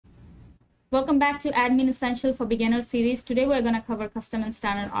Welcome back to Admin Essential for Beginners series. Today we're going to cover custom and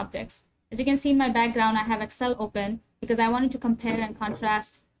standard objects. As you can see in my background, I have Excel open because I wanted to compare and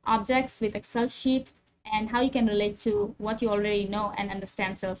contrast objects with Excel sheet and how you can relate to what you already know and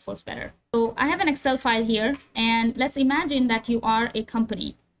understand Salesforce better. So I have an Excel file here, and let's imagine that you are a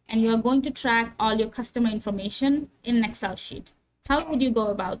company and you are going to track all your customer information in an Excel sheet. How would you go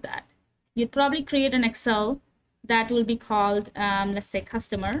about that? You'd probably create an Excel that will be called, let's say,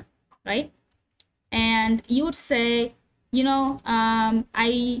 customer, right? And you would say,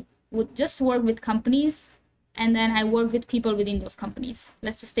 I would just work with companies, and then I work with people within those companies.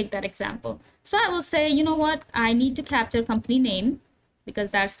 Let's just take that example. So I will say, you know what, I need to capture company name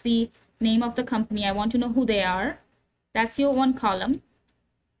because that's the name of the company. I want to know who they are. That's your one column.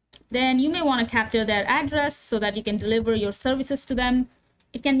 Then you may want to capture their address so that you can deliver your services to them.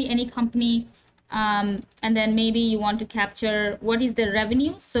 It can be any company. And then maybe you want to capture what is their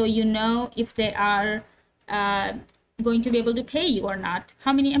revenue, so you know if they are going to be able to pay you or not.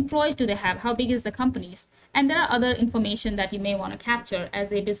 How many employees do they have? How big is the companies? And there are other information that you may want to capture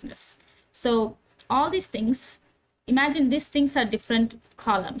as a business. So all these things, imagine these things are different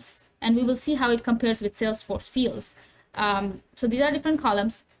columns, and we will see how it compares with Salesforce fields. So these are different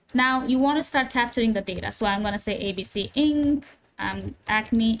columns. Now you want to start capturing the data. So I'm going to say ABC Inc.,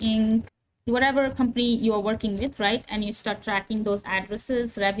 Acme Inc., whatever company you are working with, right? And you start tracking those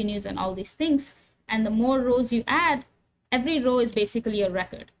addresses, revenues, and all these things. And the more rows you add, every row is basically a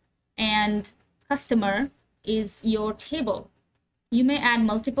record. And customer is your table. You may add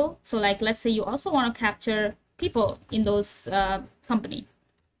multiple. So like, let's say you also want to capture people in those company.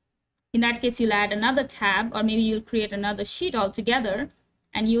 In that case, you'll add another tab, or maybe you'll create another sheet altogether.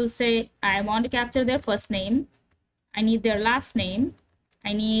 And you'll say, I want to capture their first name. I need their last name.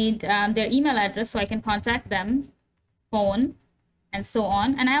 I need their email address so I can contact them, phone, and so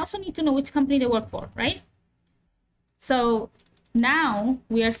on. And I also need to know which company they work for, right? So now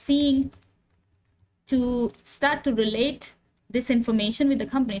we are seeing to start to relate this information with the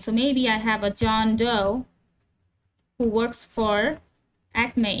company. So maybe I have a John Doe who works for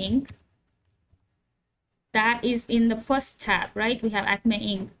Acme Inc. That is in the first tab, right? We have Acme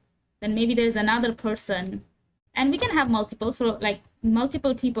Inc. Then maybe there's another person. And we can have multiple, so like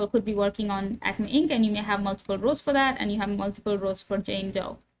multiple people could be working on Acme Inc. and you may have multiple rows for that, and you have multiple rows for Jane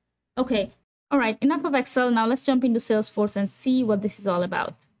Doe. Okay, all right, enough of Excel. Now let's jump into Salesforce and see what this is all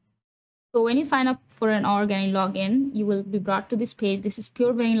about. So when you sign up for an org and you log in, you will be brought to this page. This is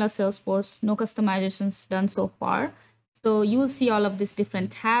pure vanilla Salesforce, no customizations done so far. So you will see all of these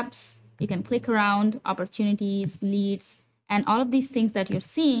different tabs. You can click around, opportunities, leads, and all of these things that you're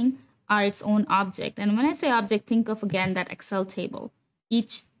seeing are its own object. And when I say object, think of again that Excel table.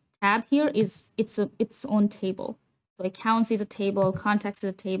 Each tab here is its own table. So accounts is a table, contacts is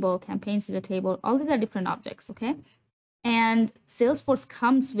a table, campaigns is a table. All these are different objects, okay? And Salesforce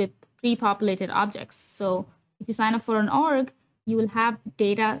comes with pre-populated objects. So if you sign up for an org, you will have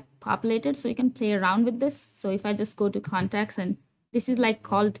data populated, so you can play around with this. So if I just go to contacts, and this is like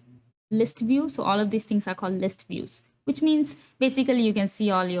called list view. So all of these things are called list views, which means basically you can see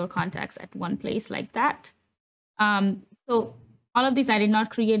all your contacts at one place like that. So all of these, I did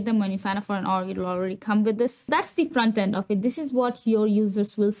not create them. When you sign up for an org, it will already come with this. That's the front end of it. This is what your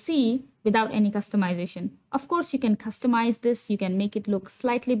users will see without any customization. Of course, you can customize this. You can make it look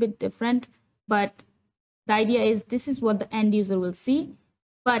slightly bit different, but the idea is this is what the end user will see.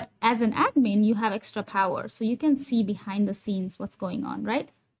 But as an admin, you have extra power. So you can see behind the scenes what's going on, right?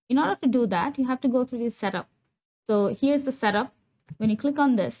 In order to do that, you have to go through this setup. So here's the setup. When you click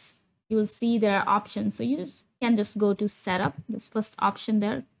on this, you will see there are options. So you can just go to setup, this first option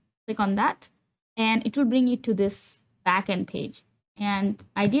there, click on that, and it will bring you to this backend page. And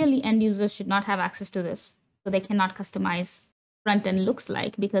ideally, end users should not have access to this. So they cannot customize front end looks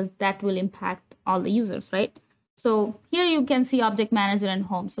like, because that will impact all the users, right? So here you can see Object Manager and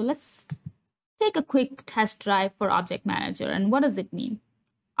Home. So let's take a quick test drive for Object Manager. And what does it mean?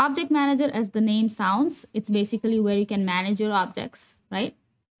 Object Manager, as the name sounds, it's basically where you can manage your objects, right?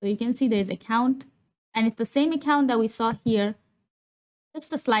 So you can see there's account, and it's the same account that we saw here,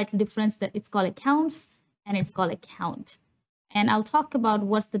 just a slight difference that it's called accounts and it's called account. And I'll talk about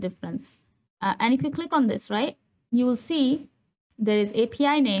what's the difference. And if you click on this, right, you will see there is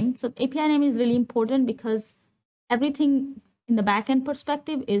API name. So API name is really important because everything in the backend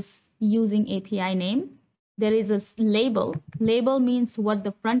perspective is using API name. There is a label. Label means what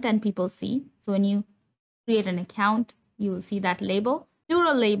the front end people see. So when you create an account, you will see that label.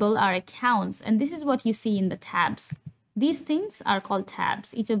 Plural label are accounts, and this is what you see in the tabs. These things are called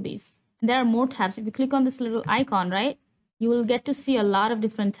tabs, each of these. And there are more tabs. If you click on this little icon, right, you will get to see a lot of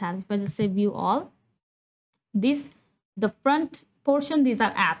different tabs. If I just say view all, the front portion, these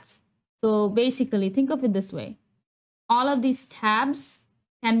are apps. So basically, think of it this way. All of these tabs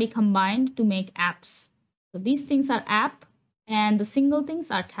can be combined to make apps. So these things are app, and the single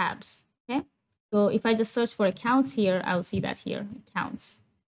things are tabs. Okay. So if I just search for accounts here, I'll see that here, accounts.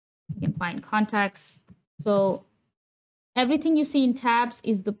 You can find contacts. So everything you see in tabs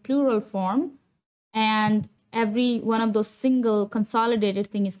is the plural form, and every one of those single consolidated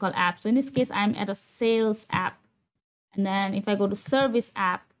thing is called app. So in this case, I'm at a sales app. And then if I go to service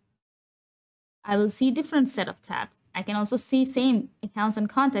app, I will see different set of tabs. I can also see same accounts and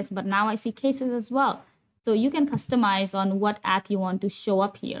contacts, but now I see cases as well. So you can customize on what app you want to show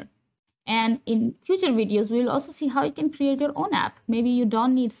up here. And in future videos, we'll also see how you can create your own app. Maybe you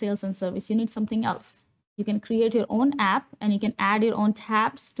don't need sales and service, you need something else. You can create your own app and you can add your own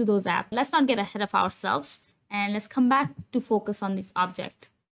tabs to those apps. Let's not get ahead of ourselves, and let's come back to focus on this object.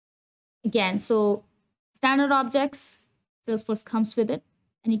 Again, so standard objects, Salesforce comes with it,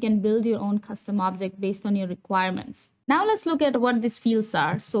 and you can build your own custom object based on your requirements. Now let's look at what these fields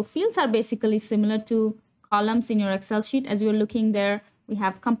are. So fields are basically similar to columns in your Excel sheet. As you're looking there, we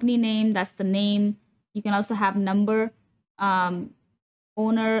have company name, that's the name. You can also have number.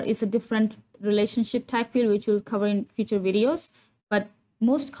 Owner is a different relationship type field, which we'll cover in future videos. But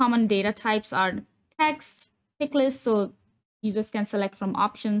most common data types are text, pick list, so you just can select from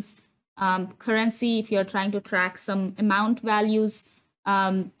options. Currency, if you're trying to track some amount values.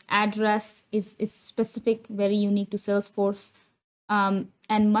 Address is specific, very unique to Salesforce,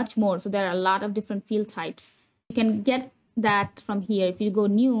 and much more. So there are a lot of different field types. You can get that from here. If you go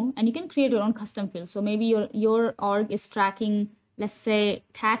new, and you can create your own custom field. So maybe your org is tracking, let's say,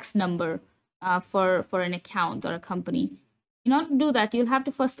 tax number for an account or a company. In order to do that, you'll have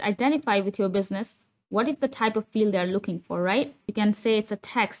to first identify with your business what is the type of field they're looking for, right? You can say it's a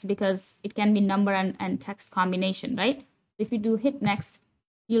text because it can be number and text combination, right? If you do hit next,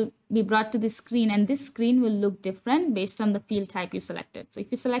 you'll be brought to this screen, and this screen will look different based on the field type you selected. So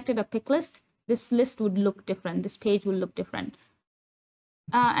if you selected a pick list, this list would look different. This page will look different.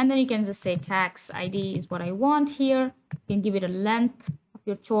 And then you can just say tax ID is what I want here. You can give it a length of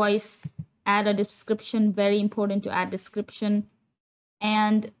your choice, add a description, very important to add description,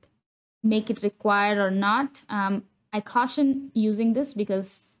 and make it required or not. I caution using this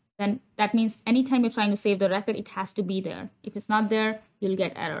because then that means anytime you're trying to save the record, it has to be there. If it's not there, you'll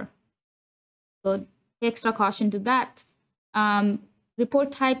get error. So pay extra caution to that.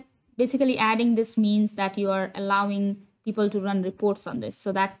 Report type, basically adding this means that you are allowing people to run reports on this.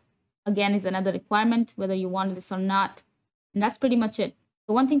 So that, again, is another requirement, whether you want this or not. And that's pretty much it.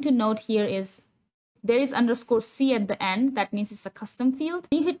 The one thing to note here is there is _C at the end. That means it's a custom field.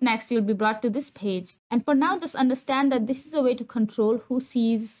 When you hit next, you'll be brought to this page. And for now, just understand that this is a way to control who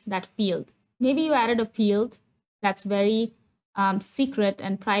sees that field. Maybe you added a field that's very secret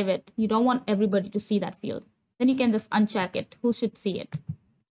and private. You don't want everybody to see that field. Then you can just uncheck it. Who should see it?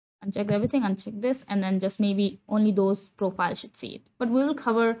 Uncheck everything, uncheck this, and then just maybe only those profiles should see it. But we will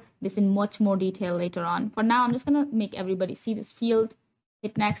cover this in much more detail later on. For now, I'm just going to make everybody see this field.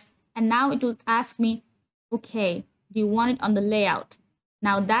 Hit next. And now it will ask me, okay, do you want it on the layout?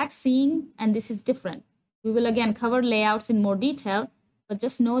 Now that's seeing, and this is different. We will again cover layouts in more detail, but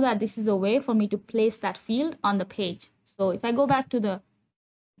just know that this is a way for me to place that field on the page. So if I go back to the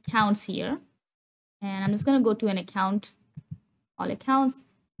accounts here, and I'm just going to go to an account, all accounts,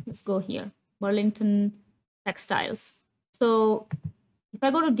 let's go here, Burlington Textiles. So if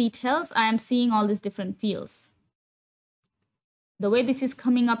I go to details, I am seeing all these different fields. The way this is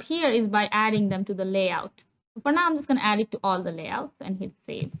coming up here is by adding them to the layout. So for now, I'm just going to add it to all the layouts and hit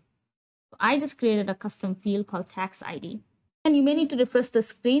save. So I just created a custom field called tax ID. And you may need to refresh the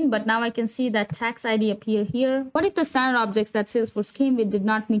screen, but now I can see that tax ID appear here. What if the standard objects that Salesforce came with did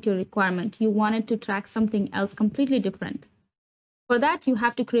not meet your requirement? You wanted to track something else completely different. For that, you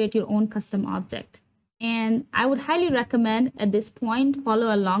have to create your own custom object. And I would highly recommend at this point,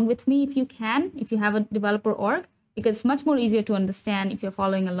 follow along with me if you can, if you have a developer org, because it's much more easier to understand if you're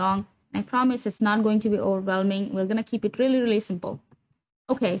following along. I promise it's not going to be overwhelming. We're going to keep it really, really simple.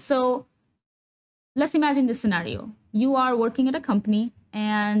 Okay, so let's imagine this scenario. You are working at a company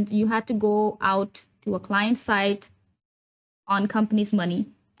and you had to go out to a client site on company's money,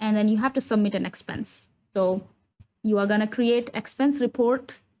 and then you have to submit an expense. So you are going to create expense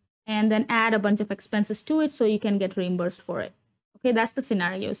report and then add a bunch of expenses to it so you can get reimbursed for it. Okay, that's the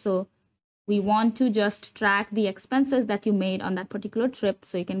scenario. So we want to just track the expenses that you made on that particular trip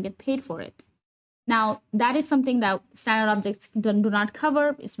so you can get paid for it. Now, that is something that standard objects do not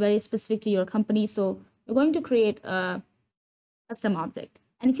cover. It's very specific to your company. So we're going to create a custom object.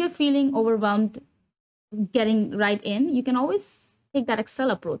 And if you're feeling overwhelmed getting right in, you can always take that Excel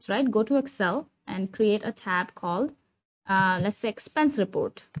approach, right? Go to Excel and create a tab called, let's say, expense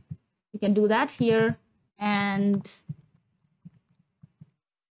report. You can do that here, and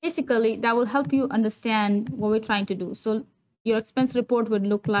basically that will help you understand what we're trying to do. So your expense report would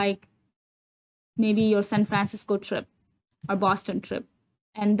look like maybe your San Francisco trip or Boston trip,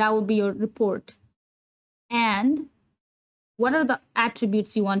 and that would be your report. And what are the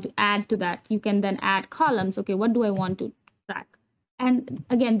attributes you want to add to that? You can then add columns. Okay, what do I want to track? And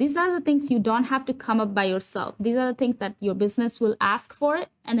again, these are the things you don't have to come up by yourself. These are the things that your business will ask for it,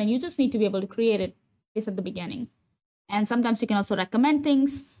 and then you just need to be able to create it at the beginning. And sometimes you can also recommend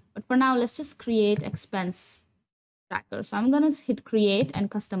things, but for now, let's just create expense tracker. So I'm going to hit create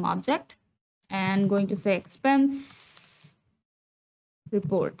and custom object, and going to say expense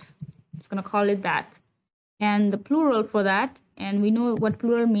report. I'm just going to call it that. And the plural for that, and we know what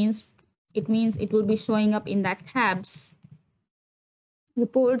plural means. It means it will be showing up in that tabs,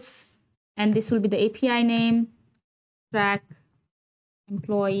 reports, and this will be the API name, track,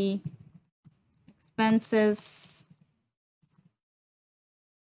 employee, expenses,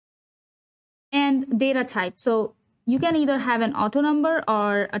 and data type. So you can either have an auto number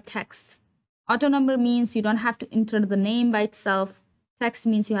or a text. Auto number means you don't have to enter the name by itself. Text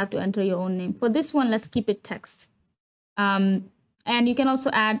means you have to enter your own name. For this one, let's keep it text. And you can also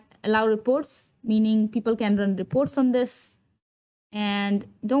allow reports, meaning people can run reports on this. And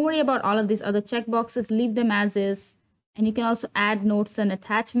don't worry about all of these other checkboxes, leave them as is. And you can also add notes and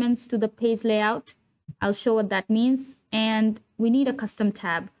attachments to the page layout. I'll show what that means. And we need a custom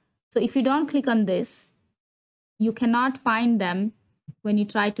tab. So if you don't click on this, you cannot find them when you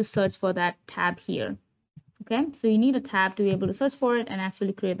try to search for that tab here. Okay, so you need a tab to be able to search for it and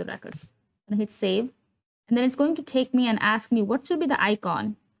actually create the records. I'm gonna hit save, and then it's going to take me and ask me what should be the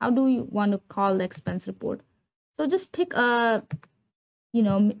icon. How do you want to call the expense report? So just pick a,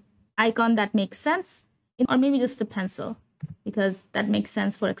 icon that makes sense, or maybe just a pencil, because that makes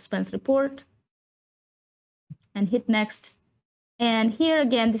sense for expense report. And hit next. And here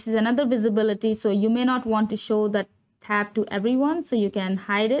again, this is another visibility, so you may not want to show that tab to everyone, so you can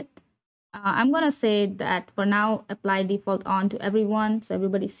hide it. I'm going to say that for now, apply default on to everyone, so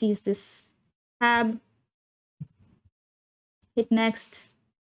everybody sees this tab. Hit next.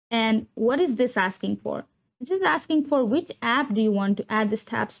 And what is this asking for? This is asking for which app do you want to add these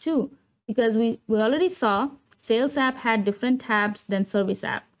tabs to? Because we already saw sales app had different tabs than service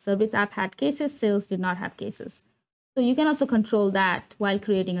app. Service app had cases, sales did not have cases. So you can also control that while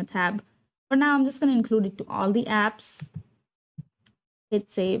creating a tab. For now, I'm just going to include it to all the apps. Hit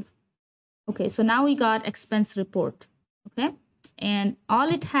save. Okay, so now we got expense report. Okay, and all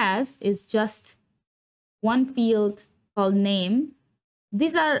it has is just one field called name.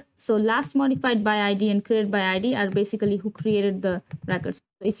 These are, so last modified by ID and created by ID are basically who created the records.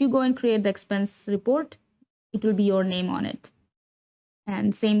 So if you go and create the expense report, it will be your name on it.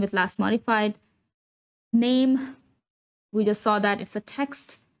 And same with last modified. Name, we just saw that it's a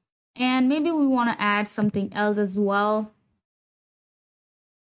text. And maybe we want to add something else as well.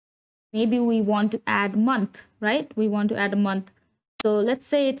 Maybe we want to add month, right? We want to add a month. So let's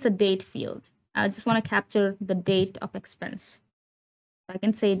say it's a date field. I just want to capture the date of expense. I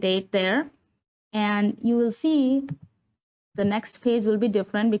can say date there. And you will see the next page will be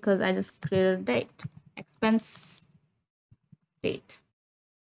different because I just created a date. Expense date.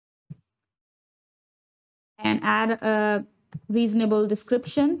 And add a reasonable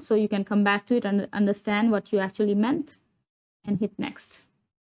description so you can come back to it and understand what you actually meant, and hit next.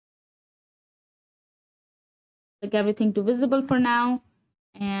 Click everything to visible for now.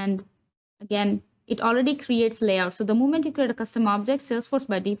 And again, it already creates layout. So the moment you create a custom object, Salesforce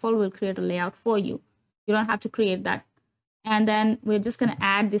by default will create a layout for you. You don't have to create that. And then we're just going to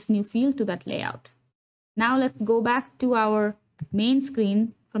add this new field to that layout. Now let's go back to our main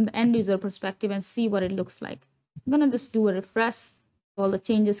screen from the end user perspective and see what it looks like. I'm going to just do a refresh. All the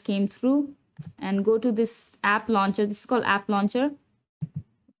changes came through, and go to this app launcher. This is called app launcher.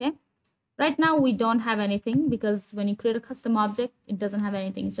 Okay. Right now we don't have anything because when you create a custom object, it doesn't have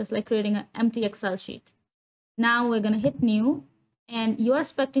anything. It's just like creating an empty Excel sheet. Now we're going to hit new, and you're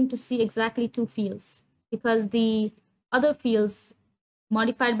expecting to see exactly two fields because the other fields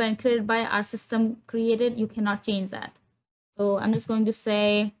modified by and created by our system created, you cannot change that. So I'm just going to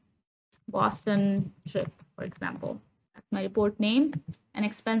say Boston trip, for example. That's my report name. And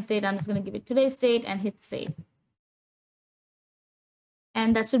expense date, I'm just going to give it today's date and hit save.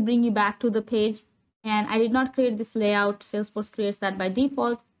 And that should bring you back to the page. And I did not create this layout. Salesforce creates that by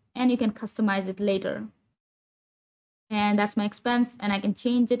default, and you can customize it later. and that's my expense, and I can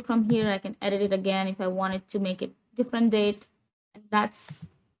change it from here. I can edit it again if I wanted to make it different date. And that's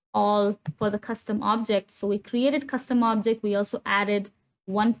all for the custom object. So we created custom object. We also added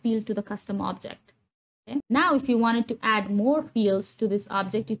one field to the custom object. Okay. Now, if you wanted to add more fields to this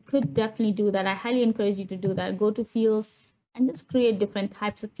object, you could definitely do that. I highly encourage you to do that. Go to fields and just create different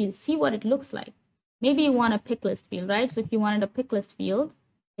types of fields. See what it looks like. Maybe you want a pick list field, right? So if you wanted a pick list field,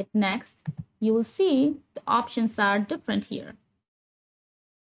 hit next. You will see the options are different here.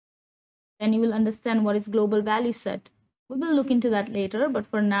 Then you will understand what is global value set. We will look into that later, but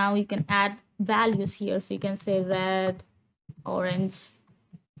for now you can add values here. So you can say red, orange,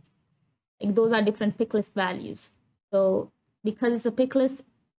 like those are different pick list values. So because it's a pick list,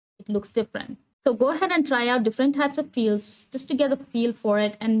 it looks different. So go ahead and try out different types of fields just to get a feel for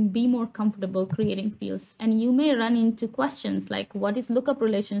it and be more comfortable creating fields. And you may run into questions like, what is lookup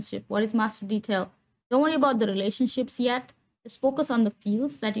relationship? What is master detail? Don't worry about the relationships yet. Just focus on the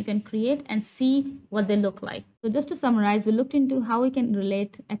fields that you can create and see what they look like. So just to summarize, we looked into how we can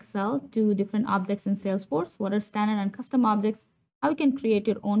relate Excel to different objects in Salesforce, what are standard and custom objects, how you can create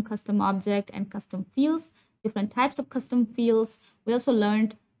your own custom object and custom fields, different types of custom fields. We also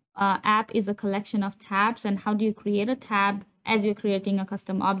learned app is a collection of tabs, and how do you create a tab as you're creating a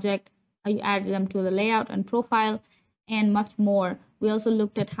custom object, how you add them to the layout and profile, and much more. We also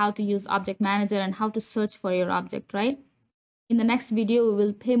looked at how to use object manager and how to search for your object, right? In the next video, we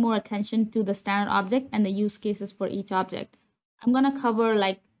will pay more attention to the standard object and the use cases for each object. I'm going to cover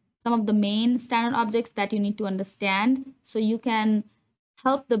like some of the main standard objects that you need to understand so you can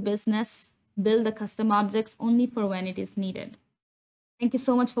help the business build the custom objects only for when it is needed. Thank you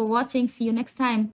so much for watching. See you next time.